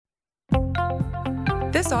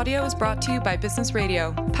This audio is brought to you by Business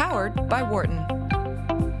Radio, powered by Wharton.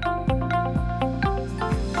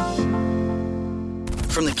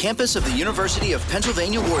 From the campus of the University of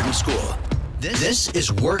Pennsylvania Wharton School, this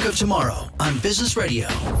is Work of Tomorrow on Business Radio.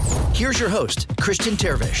 Here's your host, Christian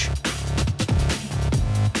Tervish.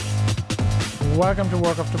 Welcome to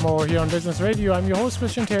Work of Tomorrow here on Business Radio. I'm your host,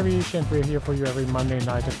 Christian Tervish, and we're here for you every Monday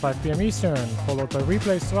night at 5 p.m. Eastern, followed by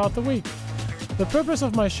replays throughout the week. The purpose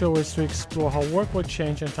of my show is to explore how work will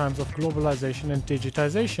change in times of globalization and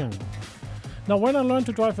digitization. Now, when I learned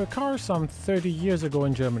to drive a car some 30 years ago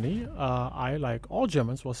in Germany, I, like all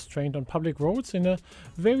Germans, was trained on public roads in a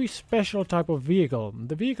very special type of vehicle.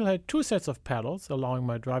 The vehicle had two sets of pedals, allowing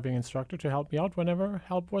my driving instructor to help me out whenever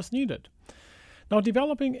help was needed. Now,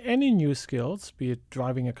 developing any new skills, be it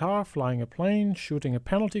driving a car, flying a plane, shooting a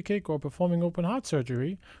penalty kick, or performing open heart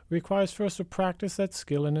surgery, requires first to practice that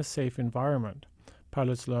skill in a safe environment.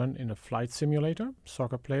 Pilots learn in a flight simulator,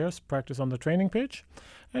 soccer players practice on the training pitch,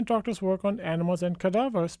 and doctors work on animals and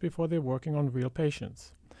cadavers before they're working on real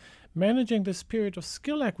patients. Managing this period of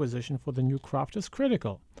skill acquisition for the new craft is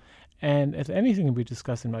critical. And as anything we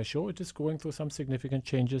discuss in my show, it is going through some significant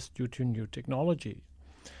changes due to new technology.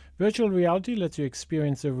 Virtual reality lets you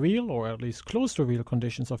experience the real, or at least close to real,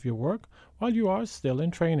 conditions of your work while you are still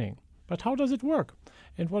in training. But how does it work?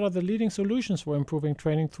 And what are the leading solutions for improving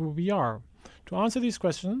training through VR? To answer these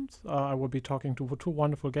questions, I will be talking to two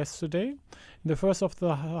wonderful guests today. In the first of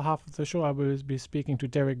the half of the show, I will be speaking to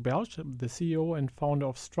Belch, the CEO and founder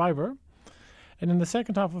of Striver. And in the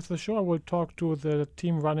second half of the show, I will talk to the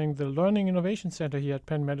team running the Learning Innovation Center here at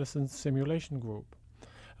Penn Medicine's Simulation Group.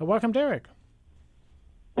 Welcome, Derek.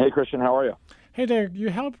 Hey, Christian, how are you? Hey, Derek, you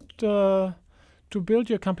helped to build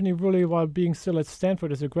your company really while being still at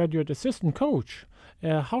Stanford as a graduate assistant coach.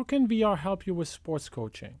 How can VR help you with sports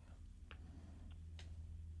coaching?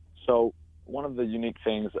 So one of the unique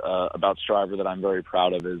things about Striver that I'm very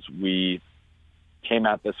proud of is we came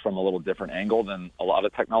at this from a little different angle than a lot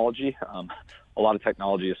of technology. A lot of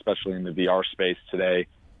technology, especially in the VR space today,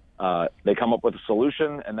 they come up with a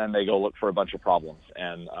solution and then they go look for a bunch of problems.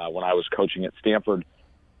 And when I was coaching at Stanford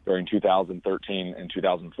during 2013 and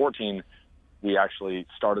 2014, we actually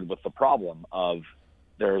started with the problem of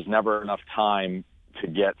there's never enough time to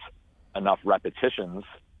get enough repetitions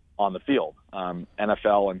on the field.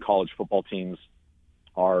 NFL and college football teams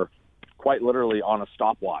are quite literally on a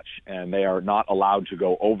stopwatch, and they are not allowed to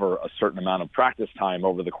go over a certain amount of practice time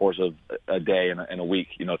over the course of a day and a week,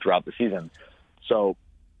 throughout the season. So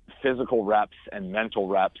physical reps and mental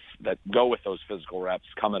reps that go with those physical reps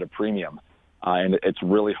come at a premium. And it's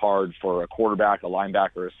really hard for a quarterback, a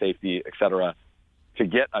linebacker, a safety, et cetera, to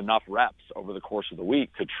get enough reps over the course of the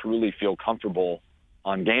week to truly feel comfortable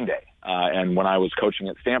on game day. And when I was coaching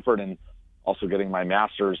at Stanford and also getting my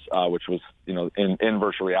master's, which was, in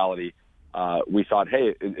virtual reality, we thought,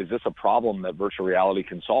 hey, is this a problem that virtual reality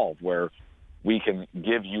can solve, where we can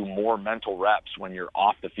give you more mental reps when you're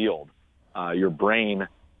off the field? Your brain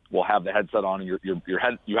will have the headset on, and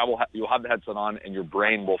you'll have the headset on, and your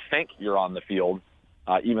brain will think you're on the field,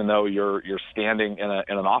 even though you're standing in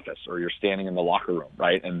an office or you're standing in the locker room,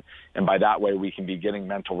 right? And by that way, we can be getting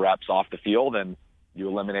mental reps off the field, and you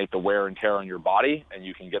eliminate the wear and tear on your body, and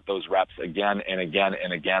you can get those reps again and again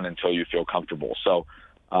and again until you feel comfortable. So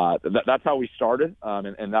that's how we started,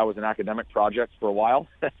 and that was an academic project for a while.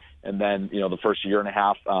 And then, the first year and a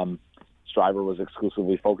half, Striver was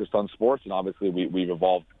exclusively focused on sports, and obviously we've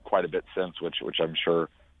evolved quite a bit since, which I'm sure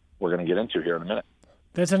we're going to get into here in a minute.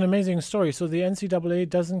 That's an amazing story. So the NCAA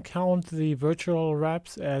doesn't count the virtual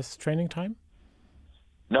reps as training time?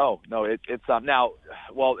 No, it's now.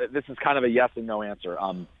 Well, this is kind of a yes and no answer.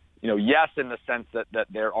 Yes, in the sense that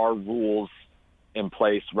there are rules in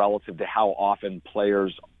place relative to how often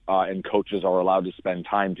players and coaches are allowed to spend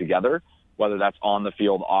time together, whether that's on the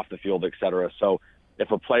field, off the field, et cetera. So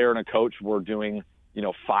if a player and a coach were doing,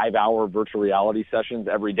 5-hour virtual reality sessions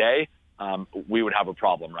every day, we would have a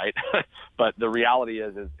problem, right? But the reality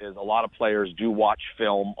is a lot of players do watch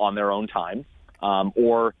film on their own time,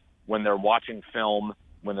 or when they're watching film,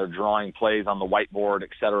 when they're drawing plays on the whiteboard, et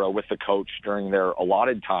cetera, with the coach during their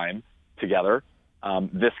allotted time together.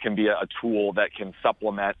 This can be a tool that can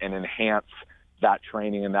supplement and enhance that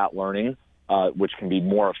training and that learning, which can be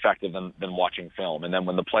more effective than watching film. And then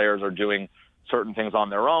when the players are doing certain things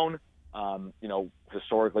on their own,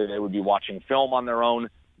 historically they would be watching film on their own.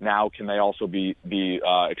 Now can they also be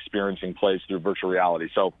experiencing plays through virtual reality?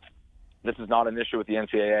 So this is not an issue with the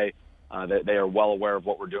NCAA. They are well aware of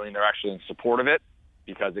what we're doing. They're actually in support of it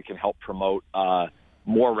because it can help promote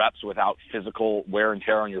more reps without physical wear and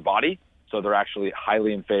tear on your body. So they're actually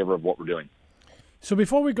highly in favor of what we're doing. So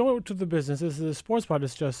before we go to the business, the sports part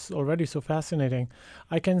is just already so fascinating.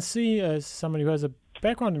 I can see, as somebody who has a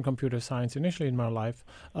background in computer science initially in my life,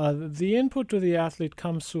 the input to the athlete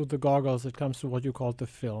comes through the goggles. It comes through what you call the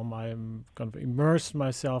film. I'm kind of immersed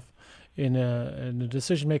myself in a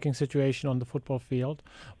decision-making situation on the football field.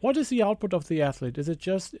 What is the output of the athlete? Is it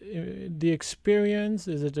just the experience?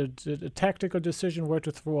 Is it a tactical decision where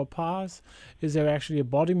to throw a pass? Is there actually a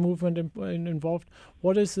body movement involved?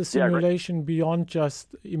 What is the simulation beyond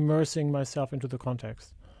just immersing myself into the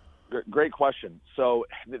context? Great question. So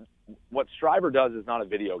what Striver does is not a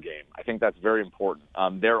video game. I think that's very important.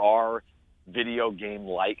 There are video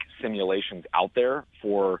game-like simulations out there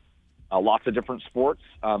for lots of different sports,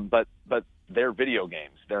 but they're video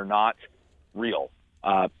games. They're not real.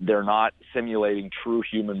 They're not simulating true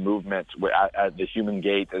human movement at the human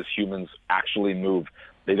gait as humans actually move.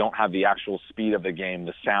 They don't have the actual speed of the game,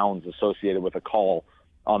 the sounds associated with a call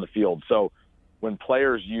on the field. So when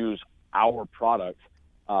players use our product,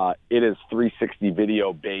 it is 360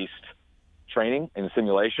 video-based training and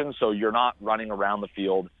simulation. So you're not running around the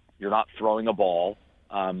field. You're not throwing a ball.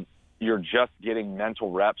 You're just getting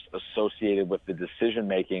mental reps associated with the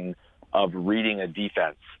decision-making of reading a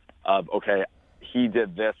defense, of, okay, he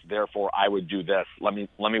did this, therefore I would do this. Let me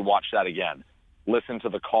watch that again. Listen to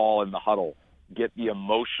the call in the huddle. Get the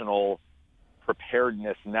emotional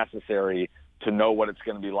preparedness necessary to know what it's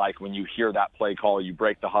going to be like when you hear that play call. You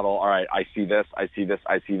break the huddle. All right, I see this, I see this,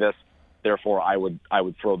 I see this. Therefore, I would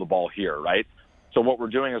throw the ball here, right? So what we're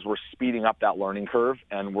doing is we're speeding up that learning curve,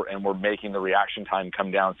 and we're making the reaction time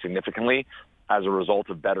come down significantly as a result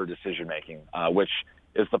of better decision making, which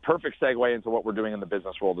is the perfect segue into what we're doing in the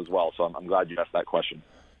business world as well. So I'm glad you asked that question.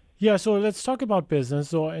 Yeah, so let's talk about business.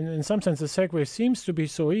 So in some sense, the segue seems to be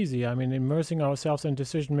so easy. I mean, immersing ourselves in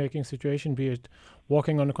decision-making situation, be it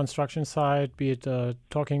walking on a construction site, be it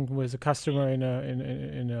talking with a customer in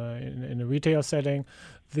a retail setting.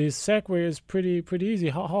 The segue is pretty easy.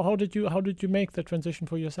 How did you make the transition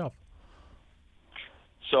for yourself?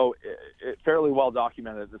 So it's fairly well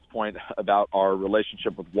documented at this point about our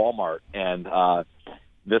relationship with Walmart, and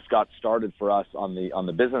this got started for us on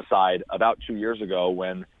the business side about 2 years ago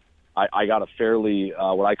when I got a fairly,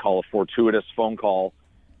 what I call a fortuitous phone call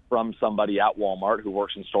from somebody at Walmart who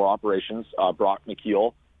works in store operations, Brock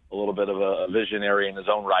McKeel, a little bit of a visionary in his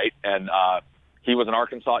own right. And he's an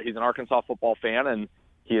Arkansas football fan, and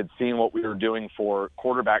he had seen what we were doing for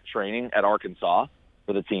quarterback training at Arkansas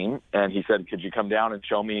for the team. And he said, could you come down and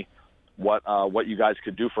show me what you guys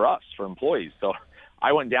could do for us, for employees? So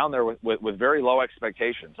I went down there with very low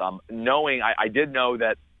expectations, knowing I did know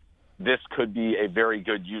that this could be a very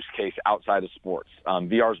good use case outside of sports.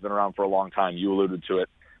 VR has been around for a long time. You alluded to it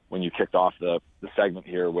when you kicked off the segment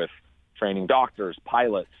here with training doctors,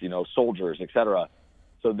 pilots, soldiers, etc.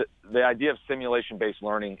 So the idea of simulation-based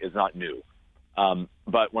learning is not new.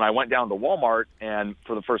 But when I went down to Walmart and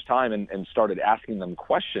for the first time and started asking them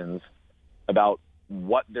questions about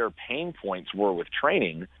what their pain points were with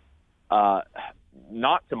training,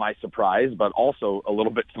 not to my surprise, but also a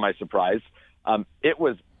little bit to my surprise, it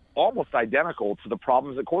was almost identical to the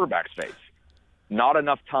problems that quarterbacks face. Not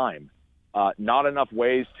enough time, not enough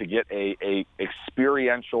ways to get a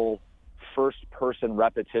experiential first-person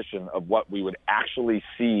repetition of what we would actually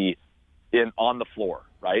see on the floor,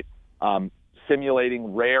 right?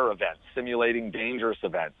 Simulating rare events, simulating dangerous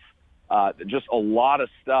events, just a lot of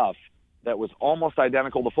stuff that was almost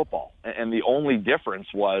identical to football. And the only difference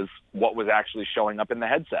was what was actually showing up in the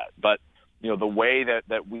headset. But, the way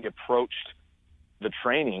that we approached the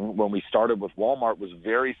training when we started with Walmart was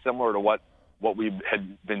very similar to what we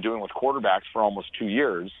had been doing with quarterbacks for almost 2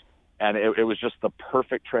 years. And it was just the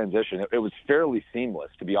perfect transition. It was fairly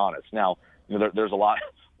seamless, to be honest. Now, there's a lot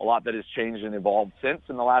that has changed and evolved since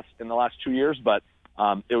in the last 2 years, but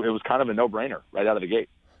it was kind of a no-brainer right out of the gate.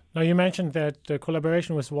 Now, you mentioned that the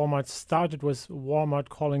collaboration with Walmart started with Walmart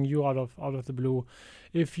calling you out of the blue.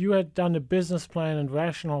 If you had done a business plan and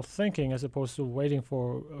rational thinking as opposed to waiting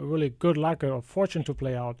for a really good luck or fortune to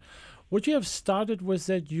play out, would you have started with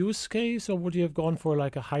that use case, or would you have gone for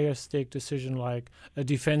like a higher stake decision like a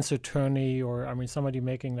defense attorney or, somebody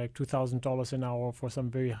making like $2,000 an hour for some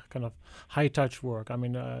very kind of high-touch work?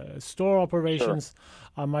 Store operations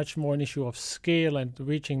are much more an issue of scale and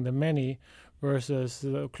reaching the many, versus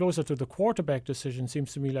closer to the quarterback decision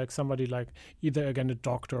seems to me like somebody like either, again, a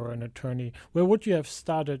doctor or an attorney. Where would you have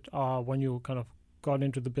started when you kind of got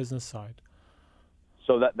into the business side?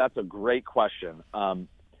 So that's a great question.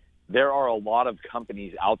 There are a lot of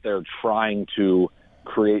companies out there trying to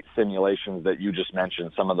create simulations that you just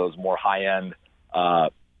mentioned, some of those more high-end,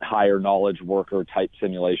 higher knowledge worker type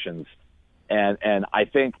simulations. And I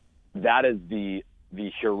think that is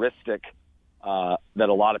the heuristic that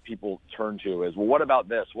a lot of people turn to is, well, what about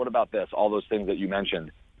this? What about this? All those things that you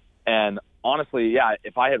mentioned. And honestly, yeah,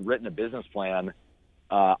 if I had written a business plan,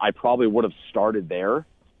 I probably would have started there.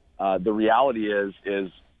 The reality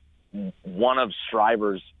is one of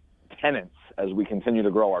Striver's tenets as we continue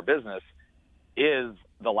to grow our business is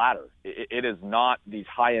the latter. It is not these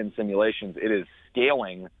high-end simulations. It is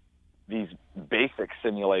scaling these basic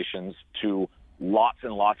simulations to lots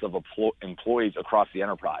and lots of employees across the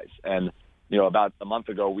enterprise. And, about a month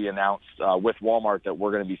ago, we announced with Walmart that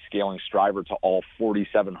we're going to be scaling Striver to all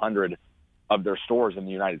 4,700 of their stores in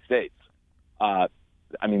the United States. That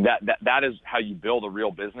is how you build a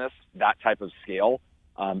real business, that type of scale.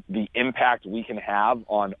 The impact we can have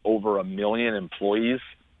on over 1 million employees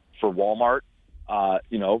for Walmart,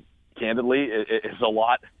 candidly, is a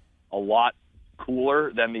lot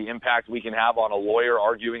cooler than the impact we can have on a lawyer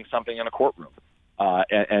arguing something in a courtroom.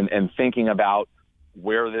 And thinking about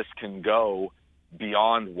where this can go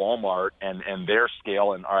beyond Walmart and their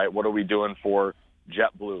scale. And all right, what are we doing for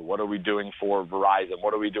JetBlue? What are we doing for Verizon?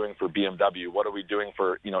 What are we doing for BMW? What are we doing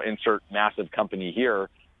for, insert massive company here?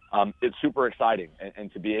 It's super exciting.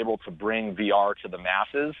 And to be able to bring VR to the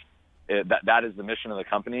masses, that is the mission of the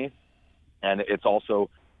company. And it's also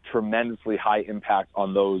tremendously high impact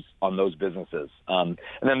on those businesses. And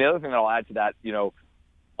then the other thing that I'll add to that,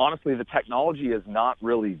 honestly, the technology is not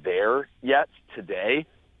really there yet today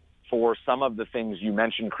for some of the things you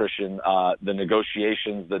mentioned, Christian, the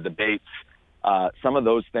negotiations, the debates. Some of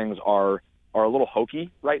those things are a little hokey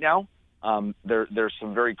right now. There's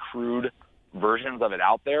some very crude versions of it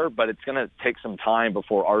out there, but it's going to take some time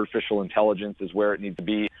before artificial intelligence is where it needs to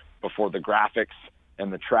be, before the graphics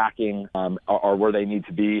and the tracking are where they need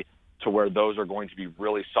to be, to where those are going to be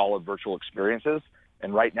really solid virtual experiences.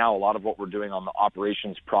 And right now, a lot of what we're doing on the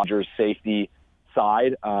operations, procedures, safety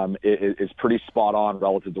side is pretty spot on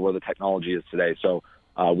relative to where the technology is today. So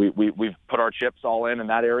we've put our chips all in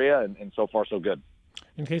that area, and so far so good.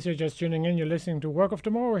 In case you're just tuning in, you're listening to Work of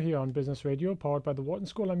Tomorrow here on Business Radio, powered by the Wharton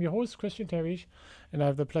School. I'm your host, Christian Terwiesch, and I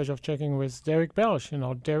have the pleasure of checking with Derek Belch.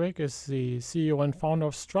 Derek is the CEO and founder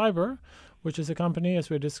of Striver, which is a company, as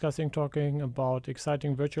we're talking about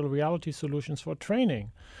exciting virtual reality solutions for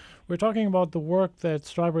training. We're talking about the work that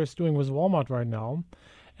Striver is doing with Walmart right now.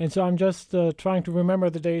 And so I'm just trying to remember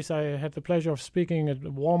the days I had the pleasure of speaking at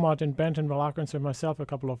Walmart in Bentonville, Arkansas myself a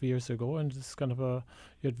couple of years ago. And this kind of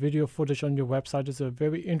you had video footage on your website. It's a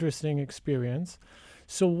very interesting experience.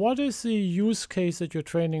 So what is the use case that you're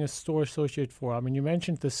training a store associate for? You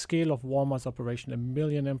mentioned the scale of Walmart's operation, 1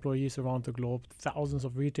 million employees around the globe, thousands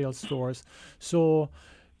of retail stores. So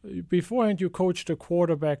beforehand, you coached a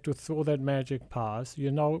quarterback to throw that magic pass.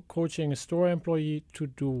 You're now coaching a store employee to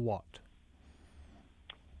do what?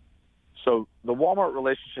 So the Walmart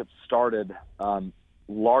relationship started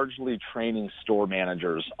largely training store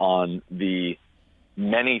managers on the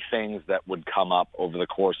many things that would come up over the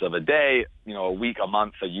course of a day, a week, a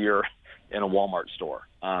month, a year in a Walmart store.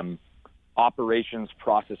 Operations,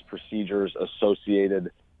 process, procedures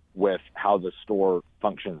associated with how the store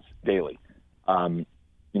functions daily.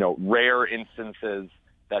 Rare instances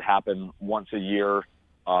that happen once a year,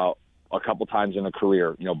 a couple times in a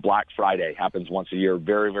career. Black Friday happens once a year.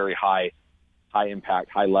 Very, very high impact,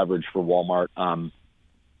 high leverage for Walmart.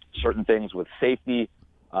 Certain things with safety.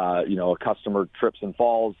 A customer trips and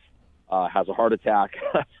falls, has a heart attack.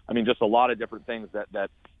 Just a lot of different things that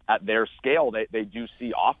at their scale they do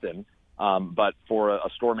see often. But for a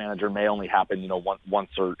store manager may only happen, once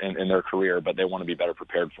or in their career, but they want to be better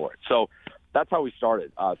prepared for it. So that's how we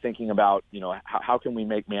started thinking about, how can we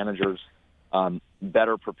make managers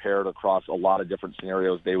better prepared across a lot of different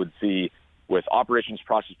scenarios they would see with operations,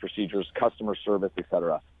 process, procedures, customer service, et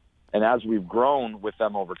cetera. And as we've grown with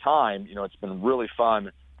them over time, it's been really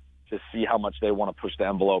fun to see how much they want to push the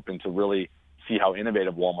envelope and to really see how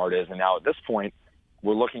innovative Walmart is. And now at this point,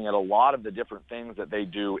 we're looking at a lot of the different things that they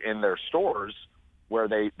do in their stores where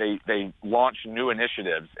they launch new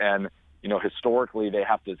initiatives. And, historically, they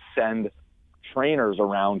have to send trainers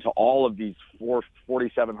around to all of these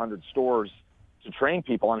 4,700 stores to train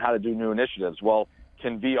people on how to do new initiatives. Well,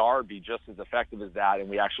 can VR be just as effective as that? And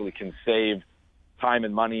we actually can save time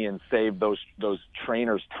and money and save those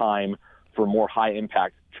trainers time for more high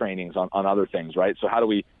impact trainings on other things, right? So how do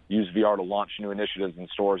we use VR to launch new initiatives in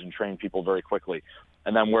stores and train people very quickly?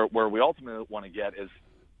 And then where we ultimately want to get is,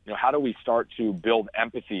 how do we start to build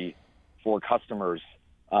empathy for customers,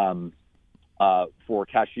 for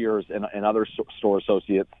cashiers and other store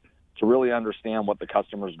associates to really understand what the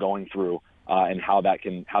customer is going through and how that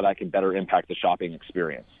can better impact the shopping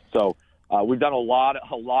experience. So we've done a lot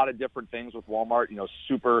of different things with Walmart.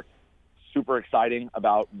 super exciting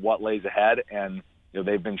about what lays ahead, and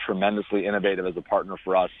they've been tremendously innovative as a partner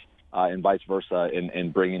for us, and vice versa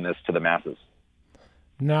in bringing this to the masses.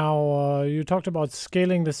 Now, you talked about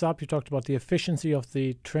scaling this up. You talked about the efficiency of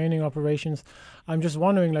the training operations. I'm just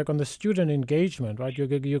wondering, like on the student engagement, right? You're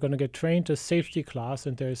going to get trained to safety class,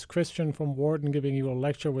 and there's Christian from Wharton giving you a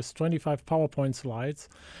lecture with 25 PowerPoint slides.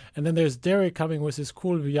 And then there's Derek coming with his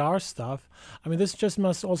cool VR stuff. I mean, this just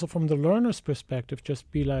must also, from the learner's perspective,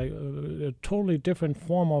 just be like a totally different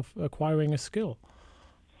form of acquiring a skill.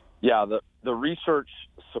 Yeah, the research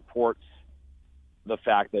supports the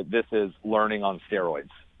fact that this is learning on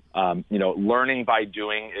steroids. Learning by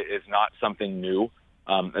doing is not something new.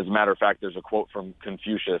 As a matter of fact, there's a quote from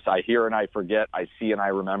Confucius: "I hear and I forget, I see and I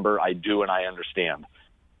remember, I do and I understand."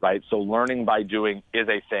 Right? So learning by doing is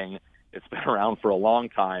a thing. It's been around for a long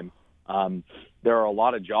time. There are a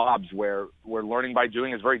lot of jobs where learning by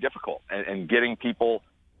doing is very difficult, and getting people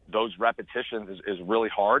those repetitions is really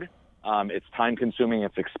hard. It's time consuming.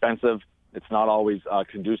 It's expensive. It's not always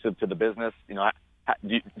conducive to the business.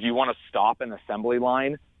 Do you want to stop an assembly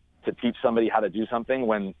line to teach somebody how to do something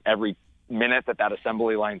when every minute that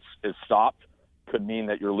assembly line is stopped could mean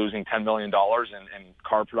that you're losing $10 million in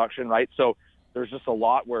car production, right? So there's just a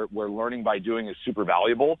lot where learning by doing is super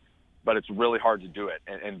valuable, but it's really hard to do it.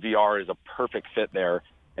 And VR is a perfect fit there.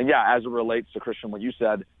 And yeah, as it relates to, Christian, what you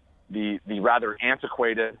said, the rather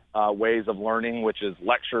antiquated ways of learning, which is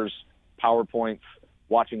lectures, PowerPoints,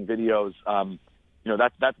 watching videos,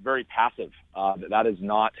 that's very passive. That is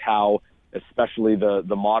not how, especially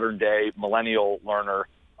the modern day millennial learner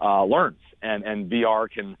learns. And VR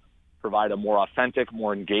can provide a more authentic,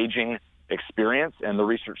 more engaging experience, and the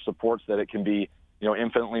research supports that it can be,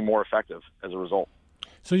 infinitely more effective as a result.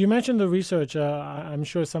 So you mentioned the research. I'm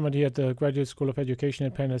sure somebody at the Graduate School of Education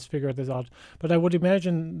at Penn has figured this out. But I would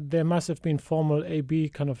imagine there must have been formal A/B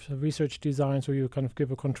kind of research designs where you kind of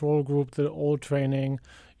give a control group the old training.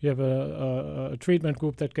 You have a treatment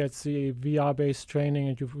group that gets the VR-based training,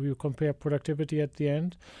 and you compare productivity at the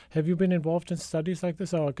end. Have you been involved in studies like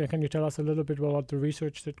this, or can you tell us a little bit about the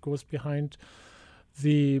research that goes behind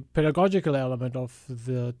the pedagogical element of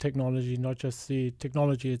the technology, not just the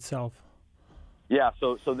technology itself? Yeah,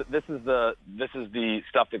 so this is the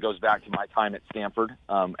stuff that goes back to my time at Stanford.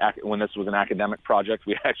 When this was an academic project,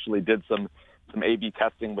 we actually did some A/B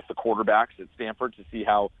testing with the quarterbacks at Stanford to see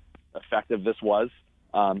how effective this was.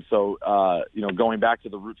 Going back to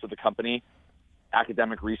the roots of the company,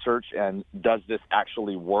 academic research and does this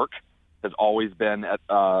actually work has always been at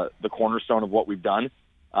the cornerstone of what we've done.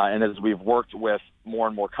 And as we've worked with more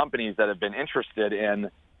and more companies that have been interested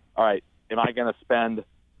in, all right, am I going to spend,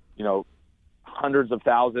 hundreds of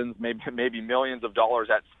thousands, maybe millions of dollars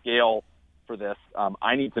at scale for this?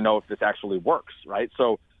 I need to know if this actually works, right?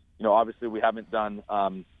 So, obviously we haven't done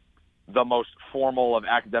the most formal of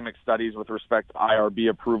academic studies with respect to IRB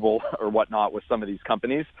approval or whatnot with some of these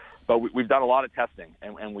companies, but we've done a lot of testing,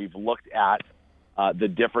 and we've looked at the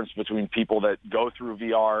difference between people that go through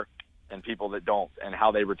VR and people that don't, and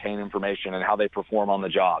how they retain information and how they perform on the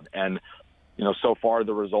job. And, so far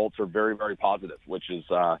the results are very, very positive, which is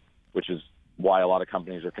why a lot of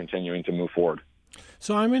companies are continuing to move forward.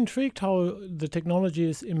 So I'm intrigued how the technology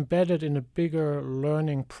is embedded in a bigger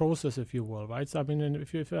learning process, if you will, right? So, I mean,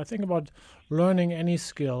 if I think about learning any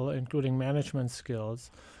skill, including management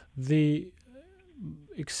skills, the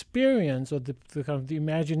experience or the kind of the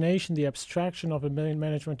imagination, the abstraction of a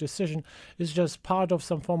management decision is just part of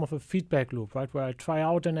some form of a feedback loop, right? Where I try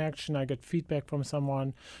out an action, I get feedback from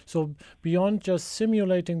someone. So beyond just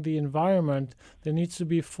simulating the environment, there needs to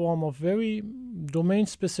be a form of very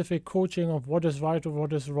domain-specific coaching of what is right or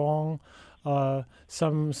what is wrong,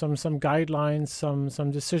 some guidelines,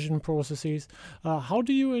 some decision processes. How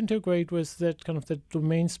do you integrate with that kind of the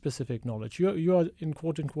domain-specific knowledge? You are in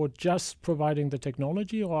quote unquote just providing the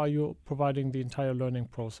technology, or are you providing the entire learning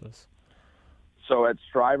process? So at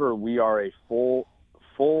Striver, we are a full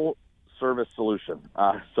service solution.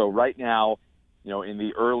 So right now, in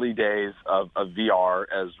the early days of VR,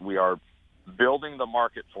 as we are building the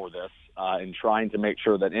market for this and trying to make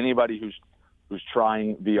sure that anybody who's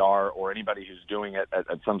trying VR or anybody who's doing it at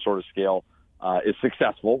some sort of scale is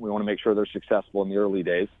successful. We want to make sure they're successful in the early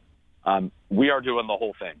days. We are doing the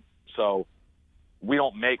whole thing. So we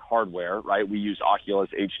don't make hardware, right? We use Oculus,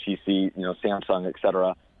 HTC, Samsung, et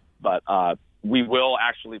cetera. But we will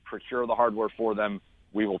actually procure the hardware for them.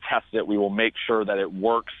 We will test it. We will make sure that it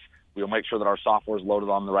works. We will make sure that our software is loaded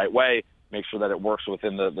on the right way, make sure that it works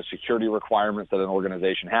within the security requirements that an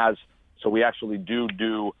organization has. So we actually do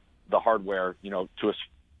the hardware, the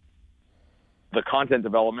content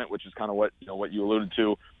development, which is kind of what you alluded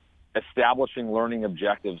to. establishing learning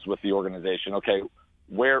objectives with the organization. Okay,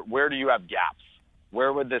 where do you have gaps?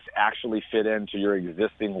 Where would this actually fit into your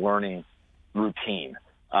existing learning routine?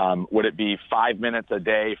 Would it be 5 minutes a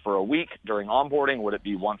day for a week during onboarding? Would it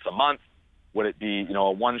be once a month? Would it be,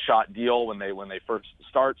 a one-shot deal when they first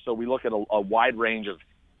start? So we look at a wide range of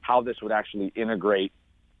how this would actually integrate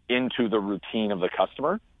into the routine of the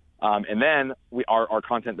customer. And then our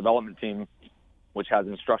content development team, which has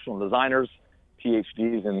instructional designers,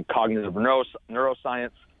 PhDs in cognitive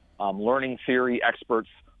neuroscience, learning theory experts,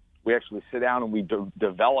 we actually sit down and we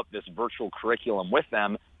develop this virtual curriculum with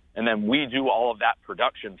them, and then we do all of that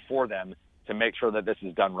production for them to make sure that this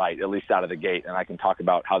is done right, at least out of the gate. And I can talk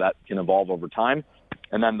about how that can evolve over time.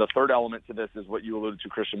 And then the third element to this is what you alluded to,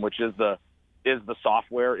 Christian, which is the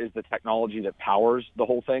software, is the technology that powers the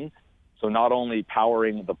whole thing. So not only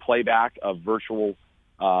powering the playback of virtual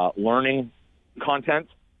learning content,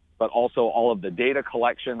 but also all of the data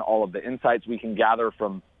collection, all of the insights we can gather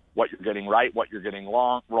from what you're getting right, what you're getting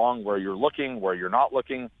wrong, where you're looking, where you're not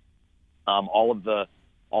looking, all of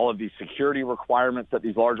the security requirements that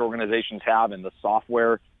these large organizations have, and the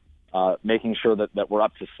software, making sure that we're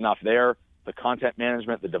up to snuff there, the content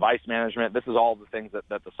management, the device management. This is all the things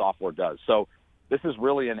that the software does. So this is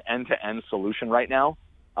really an end-to-end solution right now.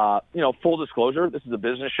 Full disclosure, this is a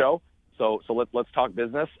business show, so let's talk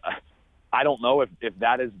business. I don't know if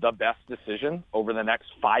that is the best decision over the next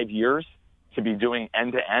 5 years to be doing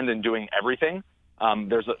end-to-end and doing everything.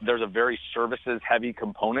 There's a very services-heavy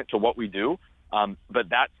component to what we do. But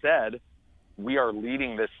that said, we are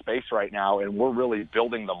leading this space right now, and we're really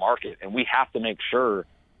building the market, and we have to make sure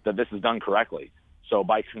that this is done correctly. So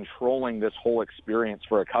by controlling this whole experience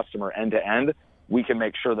for a customer end-to-end, we can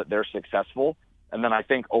make sure that they're successful. And then I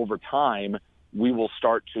think over time, we will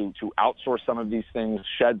start to outsource some of these things,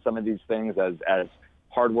 shed some of these things as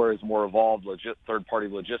hardware is more evolved, third-party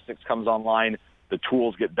logistics comes online, the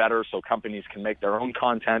tools get better so companies can make their own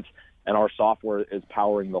content, and our software is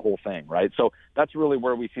powering the whole thing, right? So that's really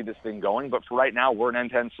where we see this thing going. But for right now, we're an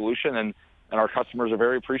end-to-end solution, and our customers are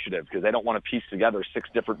very appreciative because they don't want to piece together 6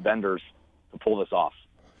 different vendors to pull this off.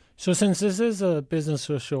 So since this is a business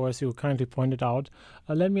show, as you kindly pointed out,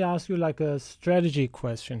 let me ask you like a strategy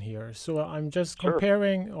question here. So I'm just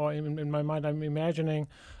comparing, or in my mind, I'm imagining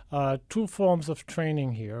 2 forms of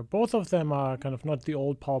training here. Both of them are kind of not the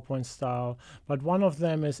old PowerPoint style, but one of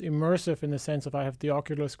them is immersive in the sense of I have the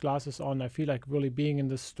Oculus glasses on, I feel like really being in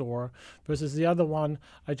the store, versus the other one,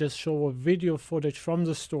 I just show a video footage from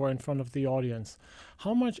the store in front of the audience.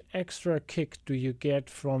 How much extra kick do you get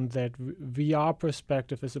from that VR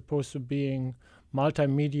perspective as opposed to being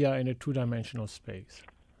multimedia in a 2-dimensional space?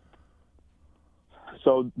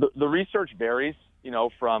 So the research varies,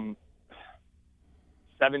 from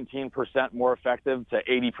 17% more effective to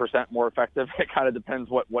 80% more effective. It kind of depends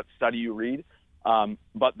what study you read.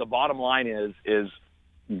 But the bottom line is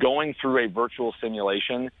going through a virtual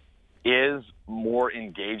simulation is more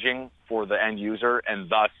engaging for the end user and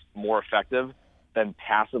thus more effective than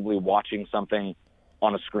passively watching something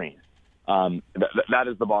on a screen. That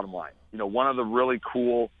is the bottom line. One of the really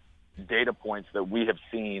cool data points that we have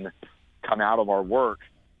seen come out of our work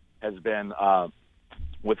has been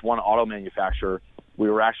with one auto manufacturer. We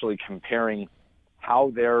were actually comparing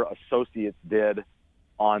how their associates did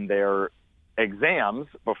on their exams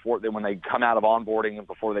when they come out of onboarding and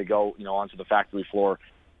before they go, onto the factory floor.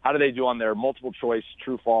 How do they do on their multiple choice,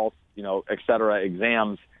 true, false, et cetera,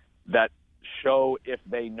 exams that show if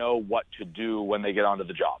they know what to do when they get onto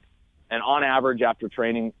the job? And on average, after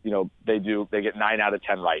training, they get 9 out of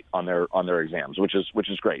 10 right on their exams, which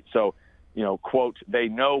is great. So, quote, they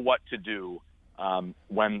know what to do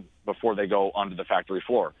before they go onto the factory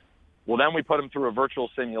floor. Well, then we put them through a virtual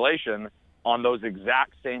simulation on those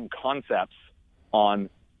exact same concepts on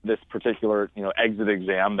this particular, exit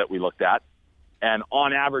exam that we looked at. And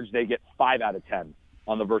on average, they get 5 out of 10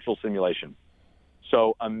 on the virtual simulation.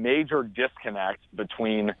 So a major disconnect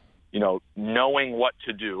between, knowing what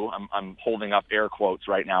to do. I'm holding up air quotes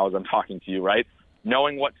right now as I'm talking to you, right?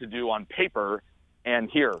 Knowing what to do on paper, and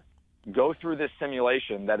here, go through this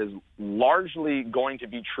simulation that is largely going to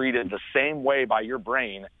be treated the same way by your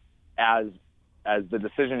brain as the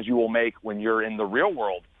decisions you will make when you're in the real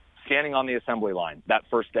world, standing on the assembly line that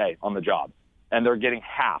first day on the job. And they're getting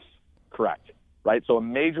half correct, right? So a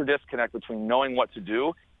major disconnect between knowing what to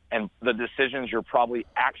do and the decisions you're probably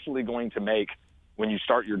actually going to make when you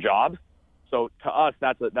start your job. So to us,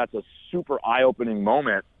 that's a super eye-opening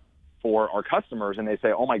moment for our customers. And they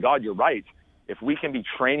say, oh my God, you're right. If we can be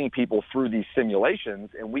training people through these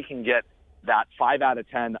simulations and we can get that 5 out of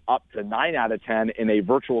 10 up to 9 out of 10 in a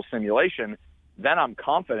virtual simulation, then I'm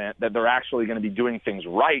confident that they're actually going to be doing things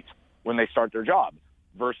right when they start their job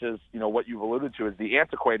versus, what you've alluded to is the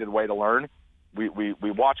antiquated way to learn. We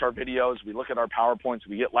watch our videos, we look at our PowerPoints,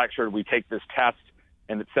 we get lectured, we take this test,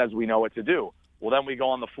 and it says we know what to do. Well, then we go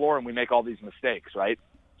on the floor and we make all these mistakes, right?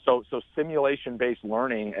 So simulation-based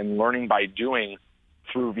learning and learning by doing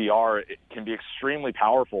through VR, it can be extremely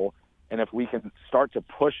powerful. And if we can start to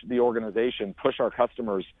push the organization, push our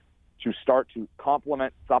customers to start to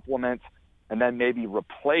complement, supplement, and then maybe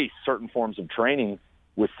replace certain forms of training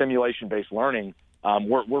with simulation-based learning,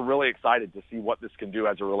 we're really excited to see what this can do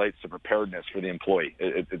as it relates to preparedness for the employee.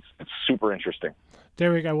 It's super interesting.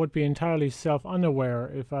 Derek, I would be entirely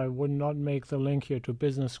self-unaware if I would not make the link here to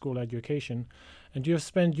business school education. And you've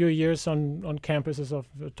spent your years on campuses of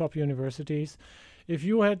top universities. If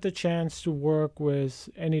you had the chance to work with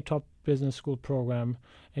any top business school program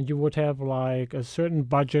and you would have like a certain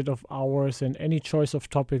budget of hours and any choice of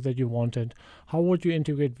topic that you wanted, how would you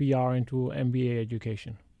integrate VR into MBA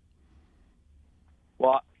education?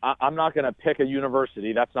 Well, I'm not going to pick a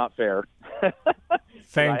university. That's not fair.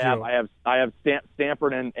 Thank you. I have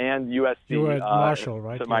Stanford and USC. You were at Marshall,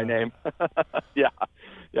 right? To my name. Yeah.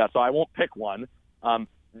 So I won't pick one.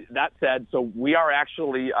 That said, so we are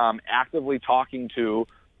actually actively talking to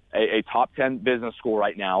a top 10 business school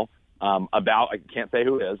right now about, I can't say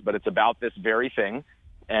who it is, but it's about this very thing.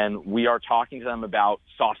 And we are talking to them about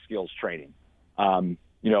soft skills training.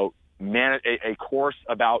 A course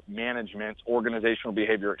about management, organizational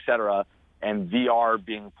behavior, et cetera, and VR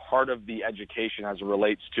being part of the education as it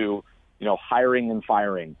relates to, hiring and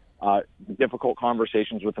firing, difficult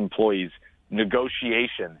conversations with employees,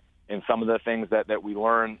 negotiation, and some of the things that we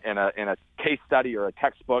learn in a case study or a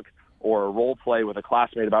textbook or a role play with a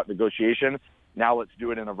classmate about negotiation. Now let's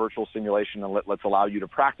do it in a virtual simulation and let's allow you to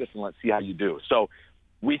practice and let's see how you do. So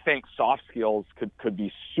we think soft skills could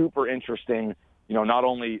be super interesting, not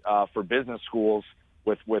only for business schools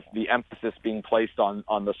with the emphasis being placed on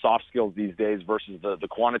the soft skills these days versus the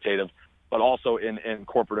quantitative, but also in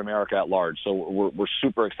corporate America at large. So we're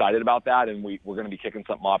super excited about that, and we're going to be kicking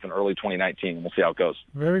something off in early 2019, and we'll see how it goes.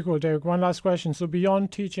 Very cool, Derek. One last question. So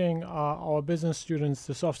beyond teaching our business students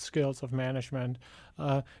the soft skills of management,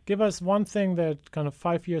 give us one thing that kind of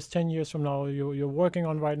 5 years, 10 years from now, you're working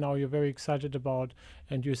on right now, you're very excited about,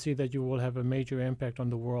 and you see that you will have a major impact on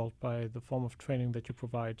the world by the form of training that you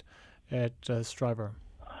provide at Striver.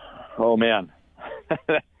 Oh, man.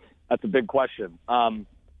 That's a big question.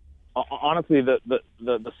 Honestly,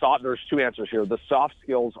 there's two answers here. The soft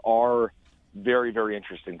skills are very, very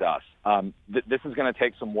interesting to us. This is going to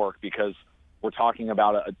take some work because we're talking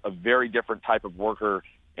about a very different type of worker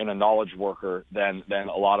and a knowledge worker than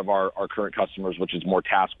a lot of our current customers, which is more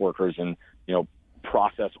task workers and,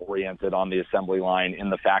 process oriented on the assembly line,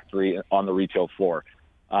 in the factory, on the retail floor.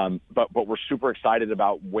 But we're super excited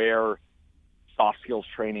about where soft skills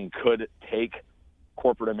training could take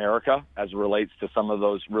corporate America as it relates to some of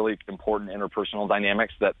those really important interpersonal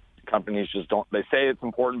dynamics that companies just don't, they say it's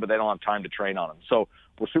important, but they don't have time to train on them. So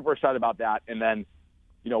we're super excited about that. And then,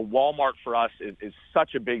 Walmart for us is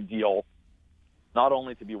such a big deal, not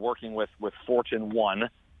only to be working with Fortune 1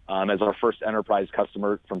 as our first enterprise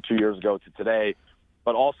customer from 2 years ago to today,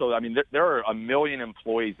 but also, there are 1 million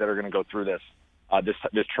employees that are going to go through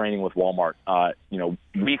this training with Walmart,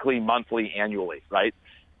 weekly, monthly, annually, right?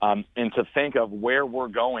 And to think of where we're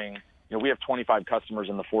going, we have 25 customers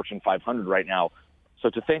in the Fortune 500 right now. So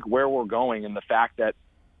to think where we're going and the fact that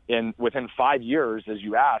within 5 years, as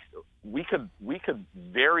you asked, we could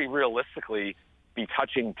very realistically be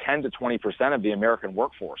touching 10 to 20% of the American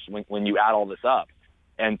workforce when you add all this up.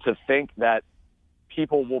 And to think that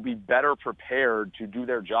people will be better prepared to do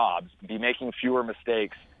their jobs, be making fewer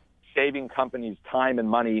mistakes, saving companies time and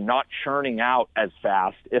money, not churning out as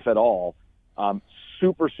fast, if at all,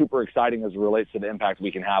 super, super exciting as it relates to the impact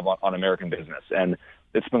we can have on American business. And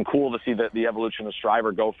it's been cool to see the evolution of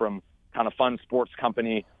Striver go from kind of fun sports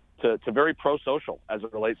company to very pro-social as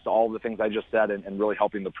it relates to all the things I just said and really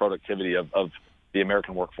helping the productivity of the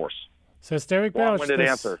American workforce. Says Derek Belch. Long-winded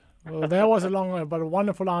answer. Well, that was a long but a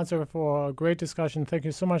wonderful answer for a great discussion. Thank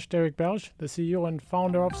you so much, Derek Belch, the CEO and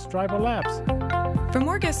founder of Striver Labs. For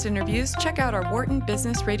more guest interviews, check out our Wharton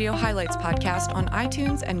Business Radio Highlights podcast on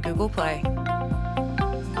iTunes and Google Play.